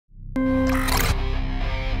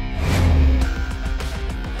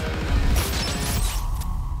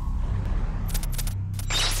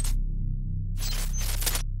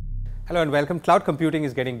Hello and welcome. Cloud computing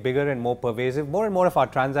is getting bigger and more pervasive. More and more of our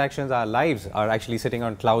transactions, our lives are actually sitting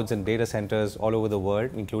on clouds and data centers all over the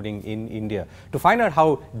world, including in India. To find out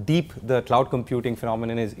how deep the cloud computing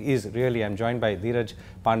phenomenon is really, I'm joined by Dheeraj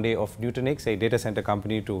Pandey of Nutanix, a data center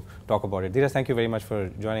company, to talk about it. Dheeraj, thank you very much for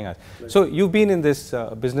joining us. So you've been in this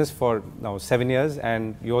business for now 7 years,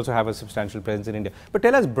 and you also have a substantial presence in India. But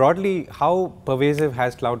tell us broadly, how pervasive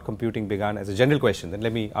has cloud computing begun as a general question? Then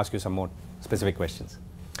let me ask you some more specific questions.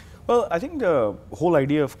 Well, I think the whole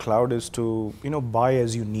idea of cloud is to, buy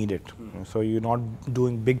as you need it. So you're not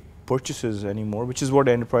doing big purchases anymore, which is what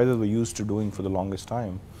enterprises were used to doing for the longest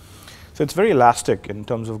time. So it's very elastic in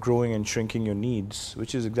terms of growing and shrinking your needs,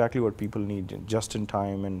 which is exactly what people need, just in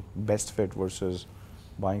time and best fit versus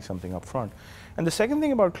buying something up front. And the second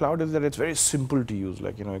thing about cloud is that it's very simple to use,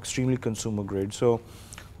 like, extremely consumer grade. So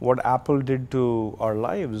what Apple did to our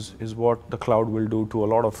lives is what the cloud will do to a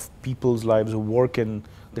lot of people's lives who work in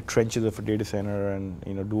the trenches of a data center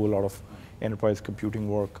and do a lot of enterprise computing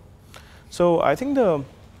work. So I think the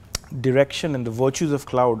direction and the virtues of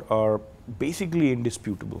cloud are basically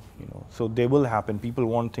indisputable. So they will happen. People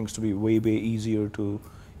want things to be way easier to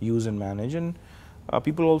use and manage, and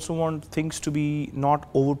people also want things to be not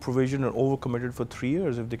over provisioned or over committed for 3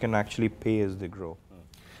 years if they can actually pay as they grow.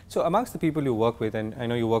 So amongst the people you work with, and I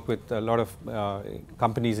know you work with a lot of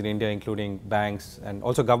companies in India, including banks and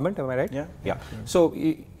also government, am I right? Yeah. Yeah. So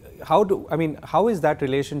how is that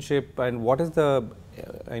relationship, and what is the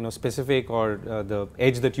specific or the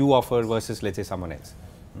edge that you offer versus, let's say, someone else?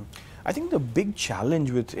 I think the big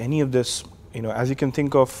challenge with any of this, as you can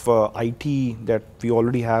think of IT that we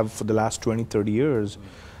already have for the last 20, 30 years,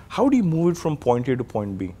 how do you move it from point A to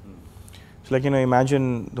point B? So like,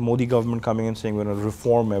 imagine the Modi government coming and saying we're going to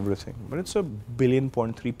reform everything, but it's 1.3 billion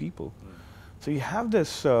people. So you have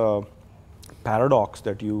this paradox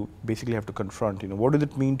that you basically have to confront. What does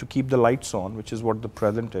it mean to keep the lights on, which is what the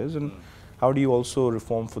present is, and how do you also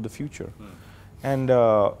reform for the future? And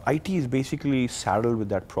IT is basically saddled with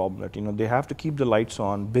that problem that they have to keep the lights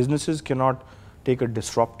on. Businesses cannot take a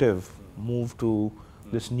disruptive move to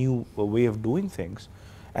this new way of doing things.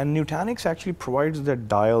 And Nutanix actually provides that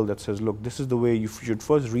dial that says, look, this is the way you should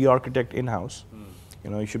first re-architect in-house.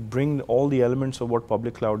 You should bring all the elements of what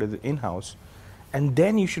public cloud is in-house, and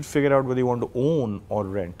then you should figure out whether you want to own or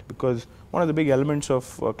rent. Because one of the big elements of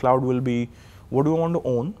cloud will be, what do I want to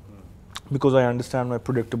own? Because I understand my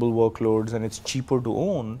predictable workloads, and it's cheaper to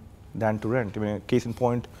own than to rent. I mean, case in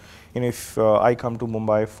point, if I come to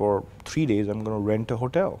Mumbai for 3 days, I'm going to rent a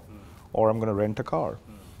hotel, or I'm going to rent a car.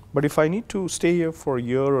 But if I need to stay here for a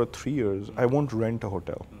year or 3 years, I won't rent a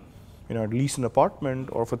hotel. At least an apartment,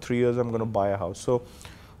 or for 3 years, I'm going to buy a house. So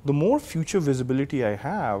the more future visibility I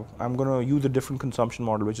have, I'm going to use a different consumption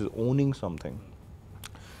model, which is owning something,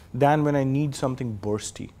 than when I need something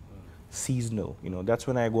bursty, seasonal. That's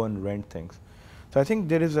when I go and rent things. So I think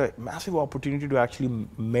there is a massive opportunity to actually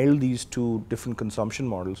meld these two different consumption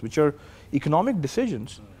models, which are economic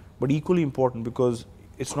decisions, but equally important because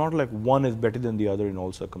it's not like one is better than the other in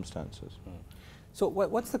all circumstances. So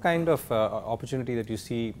what's the kind of opportunity that you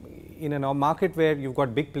see in a market where you've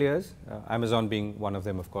got big players, Amazon being one of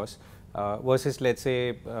them, of course, versus, let's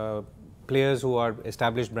say, players who are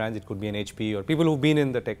established brands? It could be an HP or people who've been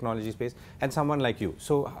in the technology space, and someone like you.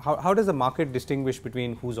 So how does the market distinguish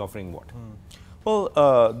between who's offering what?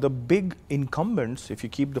 Well, the big incumbents, if you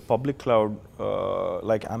keep the public cloud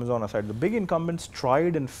like Amazon aside, the big incumbents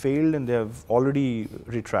tried and failed, and they have already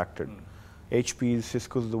retracted. HPs,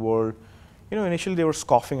 Cisco's of the world, initially they were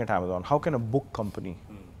scoffing at Amazon. How can a book company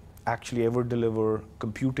actually ever deliver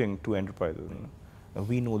computing to enterprises?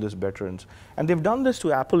 We know this better. And they've done this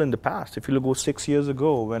to Apple in the past. If you go 6 years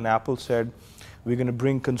ago, when Apple said, we're going to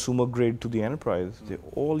bring consumer grade to the enterprise, they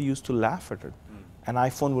all used to laugh at it. An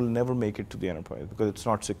iPhone will never make it to the enterprise because it's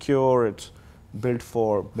not secure, it's built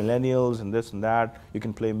for millennials and this and that. You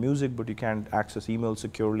can play music, but you can't access email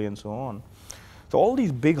securely and so on. So all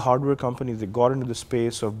these big hardware companies, they got into the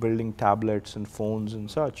space of building tablets and phones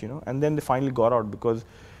and such, and then they finally got out because,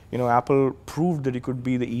 Apple proved that it could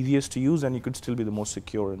be the easiest to use and you could still be the most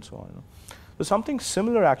secure and so on. So something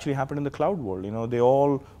similar actually happened in the cloud world. They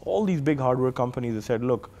all these big hardware companies, they said,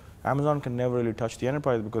 look, Amazon can never really touch the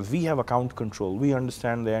enterprise because we have account control. We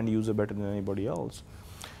understand the end user better than anybody else.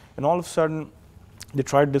 And all of a sudden, they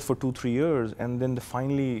tried this for 2-3 years, and then they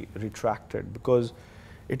finally retracted because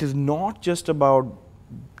it is not just about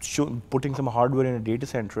putting some hardware in a data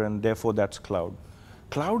center and therefore that's cloud.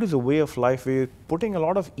 Cloud is a way of life where you're putting a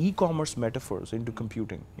lot of e-commerce metaphors into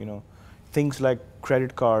computing. Things like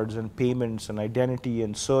credit cards and payments and identity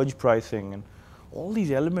and surge pricing and all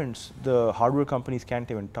these elements the hardware companies can't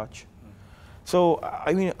even touch. So,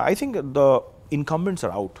 I mean, I think the incumbents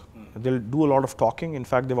are out. They'll do a lot of talking. In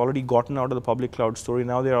fact, they've already gotten out of the public cloud story.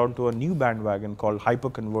 Now they're onto a new bandwagon called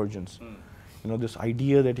hyperconvergence. You know, this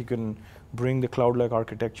idea that you can bring the cloud-like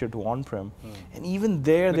architecture to on-prem. And even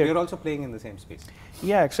there, they're also playing in the same space.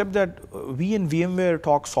 Yeah, except that we in VMware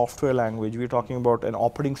talk software language. We're talking about an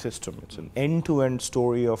operating system. It's an end-to-end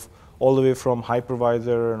story of all the way from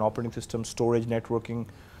hypervisor and operating system, storage, networking,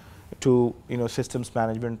 to systems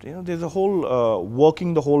management. There's a whole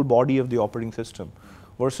working the whole body of the operating system,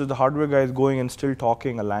 versus the hardware guys going and still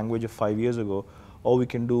talking a language of 5 years ago. Or we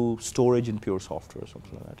can do storage in pure software or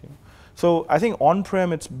something like that. So I think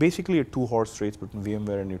on-prem, it's basically a two-horse race between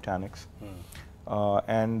VMware and Nutanix.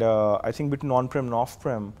 I think between on-prem and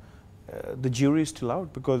off-prem, the jury is still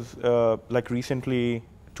out, because like recently,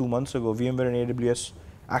 2 months ago, VMware and AWS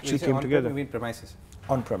actually came together. You mean premises?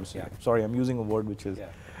 On-premise. Yeah. Sorry, I'm using a word which is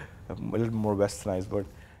a little more westernized, but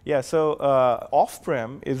yeah. So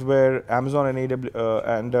off-prem is where Amazon and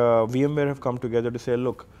VMware have come together to say,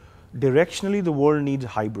 look, directionally the world needs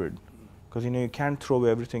hybrid, because you can't throw away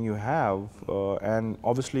everything you have, and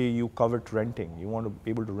obviously you covet renting. You want to be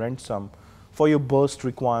able to rent some for your burst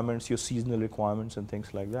requirements, your seasonal requirements, and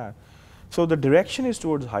things like that. So the direction is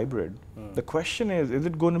towards hybrid. The question is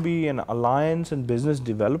it going to be an alliance and business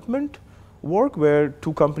development work where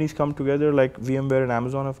two companies come together like VMware and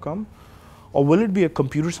Amazon have come? Or will it be a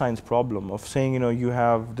computer science problem of saying, you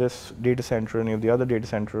have this data center and you have the other data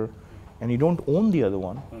center and you don't own the other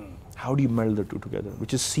one? How do you meld the two together,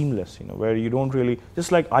 which is seamless, where you don't really,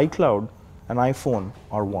 just like iCloud and iPhone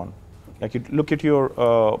are one. Like you look at your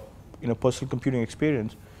personal computing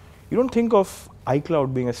experience, you don't think of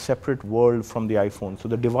iCloud being a separate world from the iPhone. So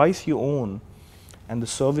the device you own and the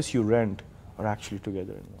service you rent are actually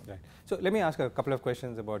together in one. Right. So let me ask a couple of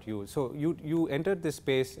questions about you. So you entered this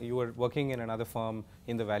space, you were working in another firm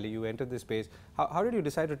in the Valley, you entered this space. How did you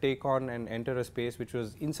decide to take on and enter a space which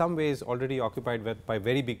was in some ways already occupied by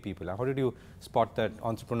very big people? How did you spot that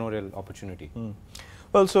entrepreneurial opportunity?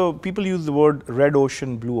 Well, so people use the word red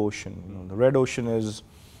ocean, blue ocean. The red ocean is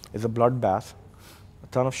a bloodbath, a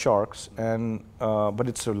ton of sharks, and but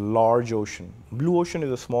it's a large ocean. Blue ocean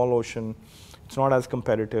is a small ocean. It's not as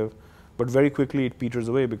competitive. But very quickly it peters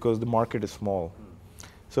away because the market is small.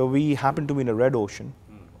 So we happen to be in a red ocean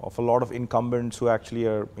of a lot of incumbents who actually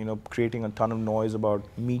are creating a ton of noise about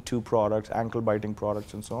Me Too products, ankle-biting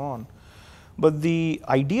products, and so on. But the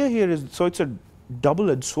idea here is, so it's a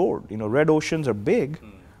double-edged sword. Red oceans are big,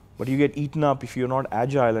 but you get eaten up if you're not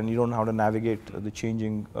agile and you don't know how to navigate the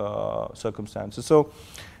changing circumstances. So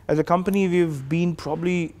as a company, we've been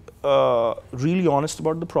probably really honest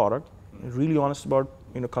about the product, really honest about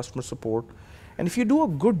customer support, and if you do a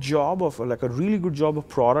good job of a really good job of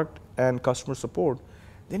product and customer support,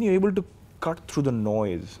 then you're able to cut through the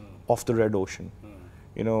noise of the red ocean.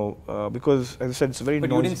 Because as I said, it's very.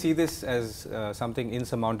 But you didn't see this as something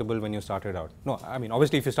insurmountable when you started out. No, I mean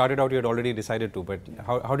obviously if you started out, you had already decided to. But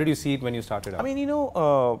how did you see it when you started out? I mean,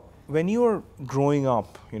 when you are growing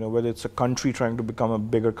up, whether it's a country trying to become a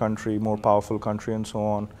bigger country, more powerful country, and so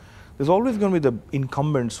on, there's always going to be the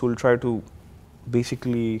incumbents who will try to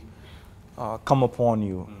basically come upon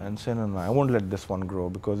you and say, no, I won't let this one grow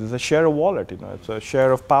because it's a share of wallet, it's a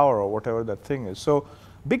share of power or whatever that thing is. So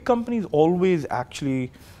big companies always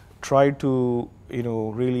actually try to,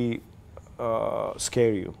 really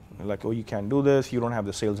scare you. Like, oh, you can't do this, you don't have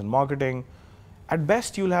the sales and marketing. At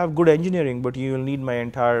best, you'll have good engineering, but you'll need my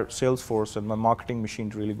entire sales force and my marketing machine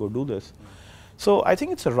to really go do this. So I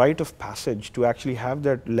think it's a rite of passage to actually have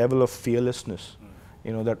that level of fearlessness.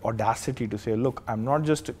 That audacity to say, look, I'm not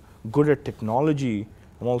just good at technology,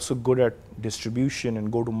 I'm also good at distribution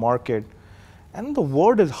and go to market. And the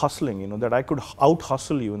word is hustling, that I could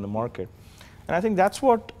out-hustle you in the market. And I think that's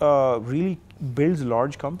what really builds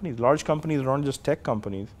large companies. Large companies are not just tech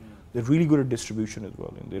companies, they're really good at distribution as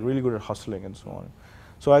well, and they're really good at hustling and so on.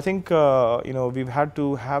 So I think, we've had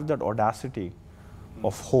to have that audacity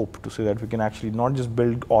of hope to say that we can actually not just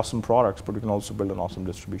build awesome products, but we can also build an awesome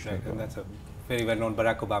distribution. Right, and that's a very well-known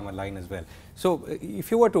Barack Obama line as well. So if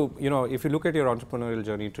you were to, if you look at your entrepreneurial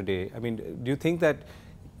journey today, I mean, do you think that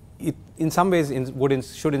it in some ways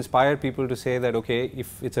should inspire people to say that, okay,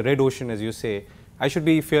 if it's a red ocean, as you say, I should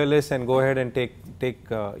be fearless and go ahead and take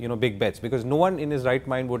big bets? Because no one in his right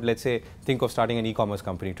mind would, let's say, think of starting an e-commerce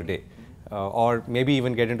company today. Or maybe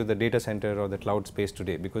even get into the data center or the cloud space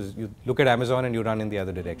today, because you look at Amazon and you run in the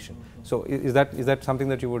other direction. So is that something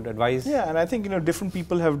that you would advise? Yeah, and I think different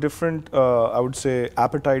people have different, I would say,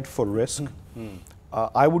 appetite for risk.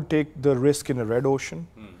 I would take the risk in a red ocean,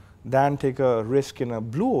 than take a risk in a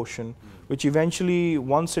blue ocean, which eventually,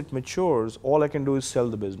 once it matures, all I can do is sell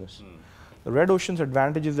the business. The red ocean's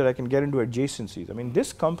advantage is that I can get into adjacencies. I mean,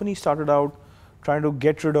 this company started out trying to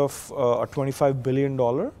get rid of a $25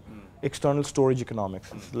 billion external storage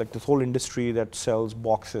economics. It's like this whole industry that sells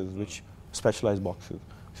boxes, which specialized boxes.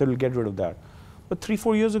 So we'll get rid of that. But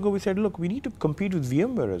 3-4 years ago, we said, look, we need to compete with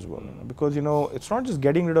VMware as well, because it's not just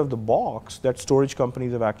getting rid of the box that storage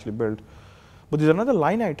companies have actually built, but there's another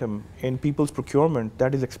line item in people's procurement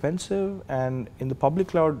that is expensive, and in the public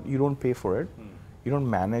cloud, you don't pay for it, you don't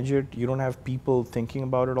manage it, you don't have people thinking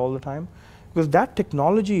about it all the time, because that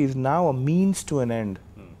technology is now a means to an end,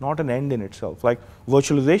 not an end in itself. Like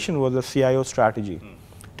virtualization was a CIO strategy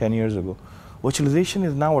 10 years ago. Virtualization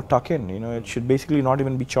is now a tuck-in. It should basically not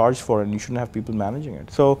even be charged for, and you shouldn't have people managing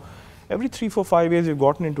it. So every 3, 4, 5 years, we've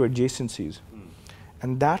gotten into adjacencies.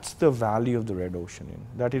 And that's the value of the red ocean.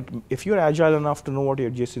 That if you're agile enough to know what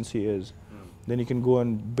your adjacency is, then you can go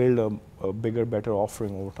and build a bigger, better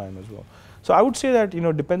offering over time as well. So I would say that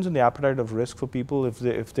it depends on the appetite of risk for people.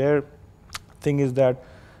 If their thing is that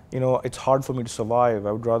it's hard for me to survive,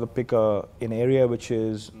 I would rather pick an area which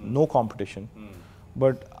is no competition.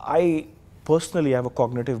 But I personally have a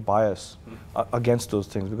cognitive bias against those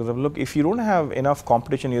things, because look, if you don't have enough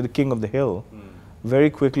competition, you're the king of the hill. Very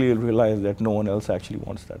quickly you'll realize that no one else actually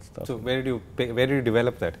wants that stuff. So where did you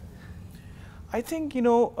develop that? I think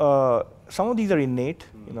some of these are innate.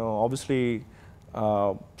 Obviously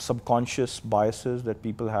subconscious biases that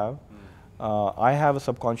people have. I have a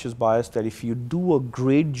subconscious bias that if you do a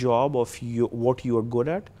great job of what you are good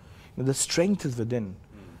at, the strength is within.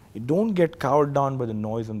 You don't get cowered down by the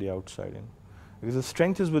noise on the outside. Because the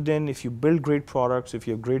strength is within. If you build great products, if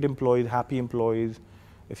you have great employees, happy employees,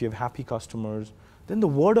 if you have happy customers, then the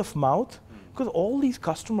word of mouth, because all these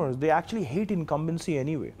customers, they actually hate incumbency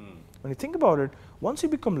anyway. When you think about it, once you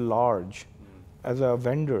become large as a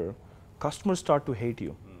vendor, customers start to hate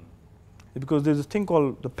you. Because there's a thing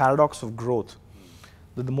called the paradox of growth.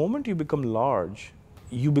 That the moment you become large,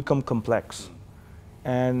 you become complex.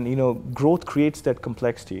 And growth creates that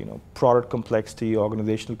complexity, product complexity,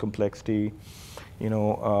 organizational complexity,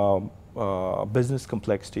 business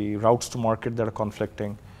complexity, routes to market that are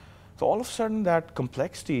conflicting. So all of a sudden that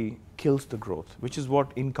complexity kills the growth, which is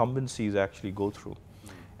what incumbencies actually go through.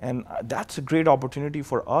 And that's a great opportunity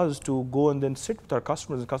for us to go and then sit with our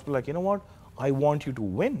customers, and customers are like, you know what, I want you to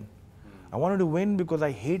win. I wanted to win because I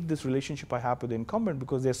hate this relationship I have with the incumbent,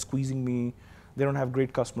 because they're squeezing me, they don't have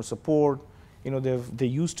great customer support, they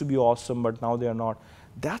used to be awesome, but now they are not.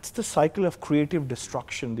 That's the cycle of creative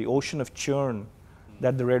destruction, the ocean of churn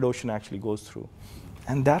that the red ocean actually goes through.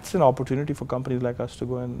 And that's an opportunity for companies like us to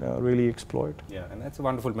go and really exploit. Yeah, and that's a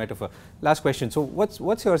wonderful metaphor. Last question. So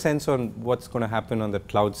what's your sense on what's going to happen on the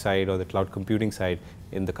cloud side or the cloud computing side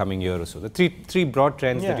in the coming year or so? The three broad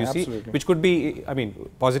trends that you see, which could be,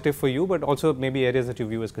 positive for you, but also maybe areas that you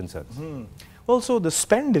view as concerns. Well, so the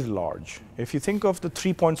spend is large. If you think of the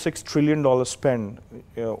 $3.6 trillion spend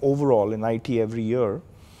overall in IT every year,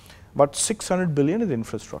 about $600 billion is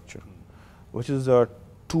infrastructure, which is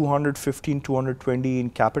 215, 220 in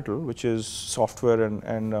capital, which is software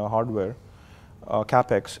and hardware,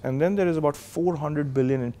 capex, and then there is about 400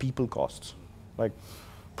 billion in people costs, like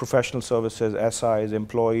professional services, SIs,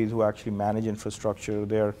 employees who actually manage infrastructure.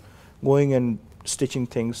 They're going and stitching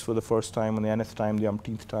things for the first time, and the nth time, the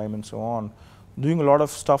umpteenth time, and so on, doing a lot of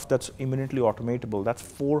stuff that's imminently automatable. That's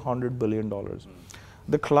 $400 billion.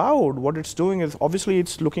 The cloud, what it's doing is, obviously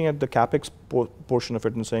it's looking at the capex portion of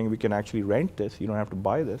it and saying we can actually rent this, you don't have to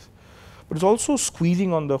buy this. But it's also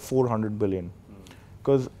squeezing on the 400 billion,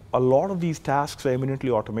 because a lot of these tasks are eminently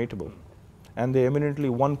automatable, and they're eminently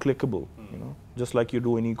one-clickable, just like you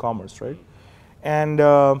do in e-commerce, right? And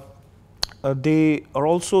they are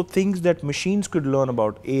also things that machines could learn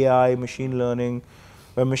about, AI, machine learning,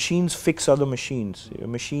 where machines fix other machines.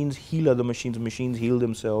 Machines heal other machines, machines heal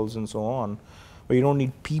themselves, and so on. But you don't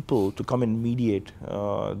need people to come and mediate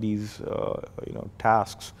these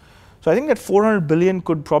tasks. So I think that 400 billion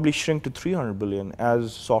could probably shrink to 300 billion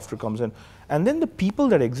as software comes in. And then the people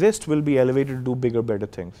that exist will be elevated to do bigger, better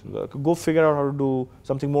things. Go figure out how to do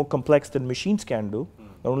something more complex than machines can do,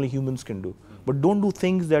 that only humans can do. But don't do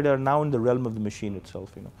things that are now in the realm of the machine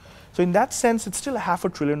itself. So in that sense, it's still a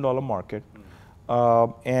 $500 billion market.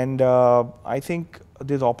 I think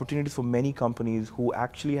there's opportunities for many companies who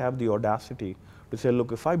actually have the audacity to say,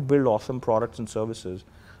 look, if I build awesome products and services,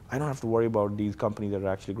 I don't have to worry about these companies that are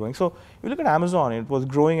actually growing. So if you look at Amazon, it was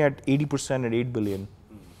growing at 80% at 8 billion.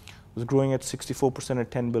 It was growing at 64%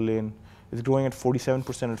 at 10 billion. It's growing at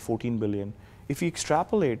 47% at 14 billion. If you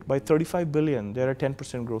extrapolate, by 35 billion, they're a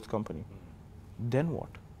 10% growth company. Then what?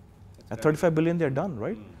 At 35 billion, they're done,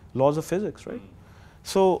 right? Laws of physics, right?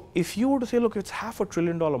 So if you were to say, look, it's $500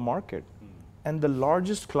 billion market, And the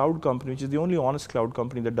largest cloud company, which is the only honest cloud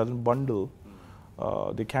company that doesn't bundle,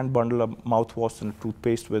 they can't bundle a mouthwash and a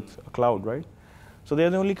toothpaste with a cloud, right? So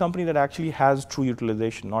they're the only company that actually has true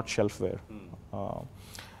utilization, not shelfware.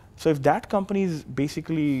 So if that company is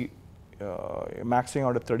basically maxing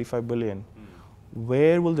out at 35 billion,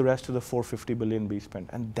 where will the rest of the 450 billion be spent?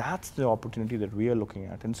 And that's the opportunity that we are looking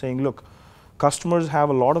at and saying, look, customers have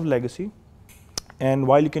a lot of legacy, and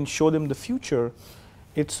while you can show them the future,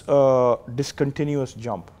 it's a discontinuous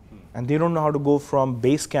jump. And they don't know how to go from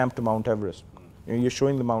base camp to Mount Everest. You know, you're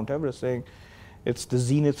showing the Mount Everest, saying it's the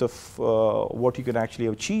zenith of what you can actually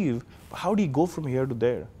achieve. But how do you go from here to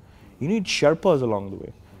there? You need Sherpas along the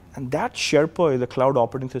way. And that Sherpa is a cloud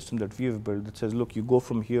operating system that we have built that says, look, you go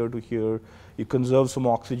from here to here, you conserve some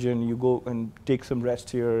oxygen, you go and take some rest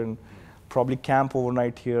here and probably camp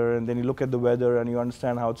overnight here, and then you look at the weather and you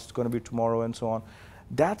understand how it's going to be tomorrow and so on.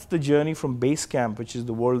 That's the journey from base camp, which is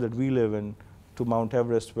the world that we live in, to Mount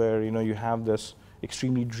Everest, where you have this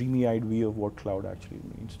extremely dreamy-eyed view of what cloud actually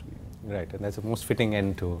means to be. Right, and that's the most fitting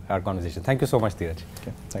end to our conversation. Thank you so much, Dheeraj.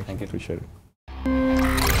 Okay, thank you. Appreciate it.